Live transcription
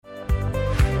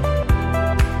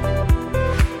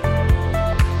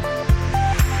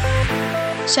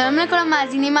שלום לכל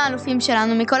המאזינים האלופים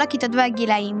שלנו מכל הכיתות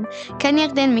והגילאים, כאן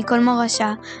ירדן מכל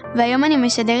מורשה, והיום אני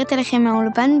משדרת אליכם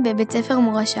מהאולפן בבית ספר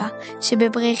מורשה,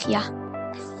 שבברכיה.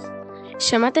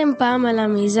 שמעתם פעם על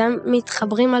המיזם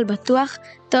מתחברים על בטוח?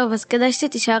 טוב, אז כדאי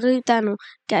שתישארו איתנו,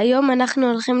 כי היום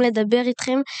אנחנו הולכים לדבר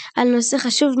איתכם על נושא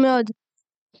חשוב מאוד.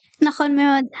 נכון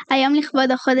מאוד, היום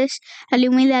לכבוד החודש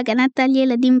הלאומי להגנת על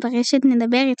ילדים ברשת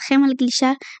נדבר איתכם על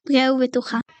גלישה בריאה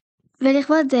ובטוחה.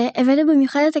 ולכבוד זה הבאנו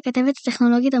במיוחד את הכתבת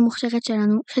הטכנולוגית המוכשרת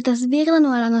שלנו, שתסביר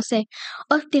לנו על הנושא,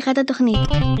 עוד פתיחת התוכנית.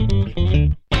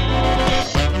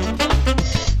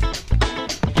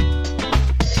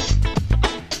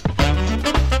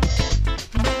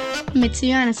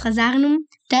 מצוין, אז חזרנו.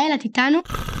 תהל, את איתנו?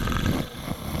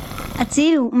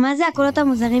 הצילו, מה זה הקולות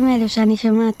המוזרים האלה שאני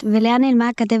שומעת, ולאן נעלמה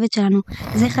הכתבת שלנו?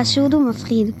 זה חשוד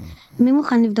ומפחיד. מי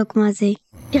מוכן לבדוק מה זה?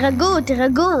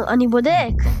 תירגעו, אני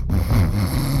בודק.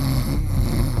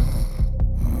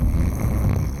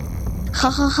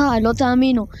 לא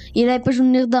תאמינו, אילי פשוט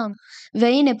נרדם.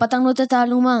 והנה, פתרנו את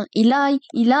התעלומה.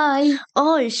 אילי.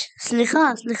 אוי,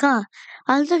 סליחה.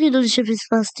 אל תגידו לי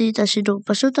שפספסתי את השידור.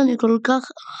 פשוט אני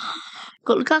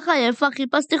כל כך עייפה,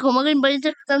 חיפשתי חומרים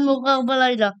באינטרנט מאוחר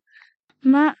בלילה.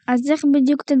 מה? אז איך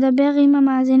בדיוק תדבר עם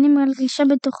המאזינים על גלישה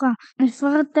בטוחה?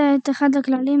 נפרט את אחד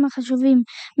הכללים החשובים.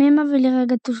 מי מביא לי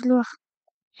רגע תשלוח?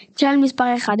 כלל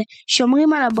מספר 1,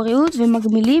 שומרים על הבריאות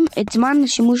ומגמילים את זמן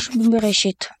השימוש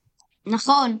ברשת.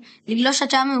 נכון, לגלוש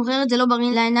עד שעה מאוחרת זה לא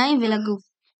בריא לעיניים ולגוף,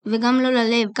 וגם לא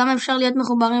ללב. כמה אפשר להיות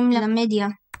מחוברים למדיה?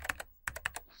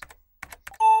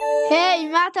 היי,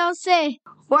 מה אתה עושה?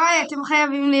 וואי, אתם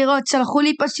חייבים לראות, שלחו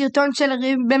לי פה סרטון של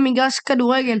ריב במגרש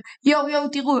כדורגל. יואו,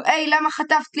 תראו, למה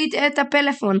חטפת לי את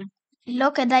הפלאפון? לא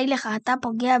כדאי לך, אתה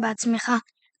פוגע בעצמך.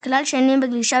 כלל שני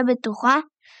בגלישה בטוחה,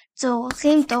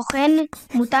 צורכים תוכן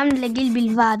מותאם לגיל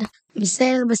בלבד.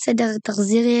 בסדר,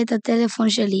 תחזירי את הטלפון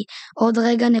שלי. עוד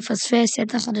רגע נפספס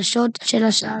את החדשות של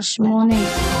השעה 8.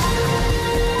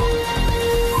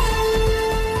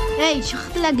 היי,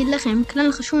 שכחתי להגיד לכם,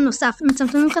 כלל חשוב נוסף,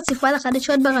 מצמצמים חשיפה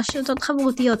לחדשות ברשתות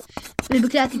חברתיות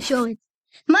ובכלי התקשורת.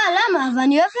 מה, למה?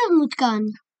 ואני אוהב להיות מותקן.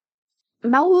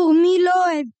 ברור, מי לא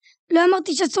אוהב? לא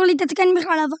אמרתי שאסור להתעדכן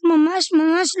בכלל, אבל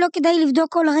ממש לא כדאי לבדוק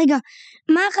כל רגע.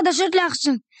 מה החדשות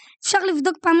לעכשיו? אפשר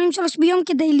לבדוק פעמים 3 ביום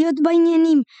כדי להיות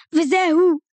בעניינים,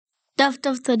 וזהו.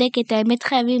 טוב, צודקת, האמת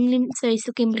חייבים למצוא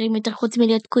עיסוקים בריאים יותר חוץ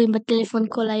מלהיות תקועים בטלפון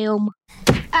כל היום.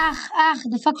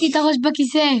 דפקתי את הראש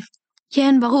בכיסא.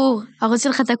 כן, ברור, הראש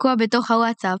שלך תקוע בתוך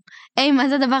הוואטסאפ. מה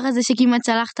זה הדבר הזה שכמעט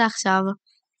שלחת עכשיו?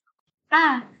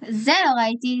 זה לא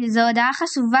ראיתי, זו הודעה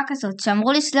חשובה כזאת,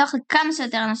 שאמרו לשלוח לכמה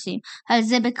שיותר אנשים, על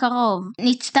זה בקרוב.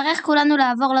 נצטרך כולנו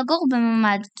לעבור לגור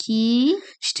בממד, כי...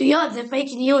 שטויות, זה פייק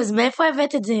ניוז, מאיפה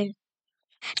הבאת את זה?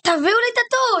 תביאו לי את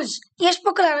הטוש! יש פה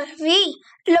כלל רביעי,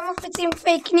 לא מפיצים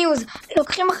פייק ניוז,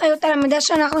 לוקחים אחריות על המידע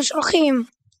שאנחנו שולחים.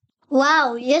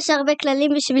 וואו, יש הרבה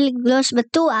כללים בשביל לגלוש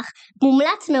בטוח.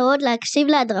 מומלץ מאוד להקשיב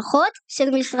להדרכות של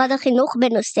משרד החינוך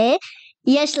בנושא,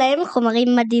 יש להם חומרים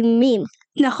מדהימים.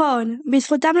 נכון,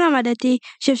 בזכותם למדתי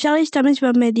שאפשר להשתמש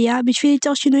במדיה בשביל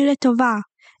ליצור שינוי לטובה.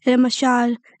 למשל,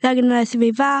 להגן על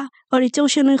הסביבה או ליצור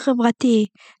שינוי חברתי.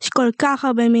 יש כל כך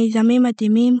הרבה מיזמים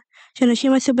מדהימים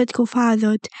שאנשים עשו בתקופה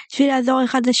הזאת, בשביל לעזור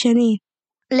אחד לשני.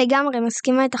 לגמרי,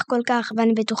 מסכימה איתך כל כך,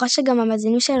 ואני בטוחה שגם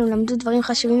המאזינים שלנו למדו דברים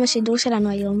חשובים בשידור שלנו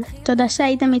היום. תודה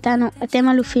שהייתם איתנו, אתם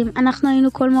אלופים, אנחנו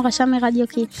היינו כל מורשה מרדיו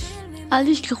קיטס.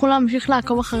 אל תשכחו להמשיך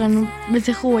לעקוב אחרינו,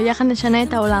 וזכרו, יחד נשנה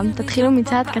את העולם. תתחילו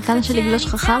מצעד קטן של לגלוש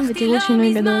חכם ותראו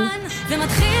שינוי גדול. זה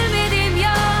מתחיל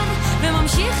מדמיון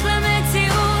וממשיך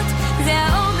למציאות, זה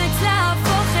האומץ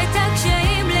להפוך את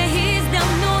הקשיים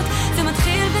להזדמנות. זה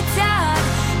מתחיל בצעד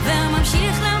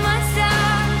וממשיך למסע,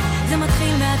 זה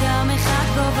מתחיל מאדם אחד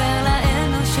ועובר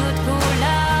לאנושות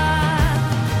כולה.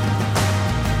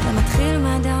 זה מתחיל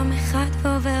מאדם אחד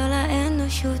ועובר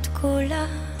לאנושות כולה.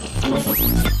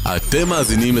 אתם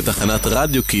מאזינים לתחנת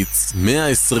רדיו קיטס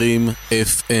 120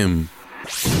 FM.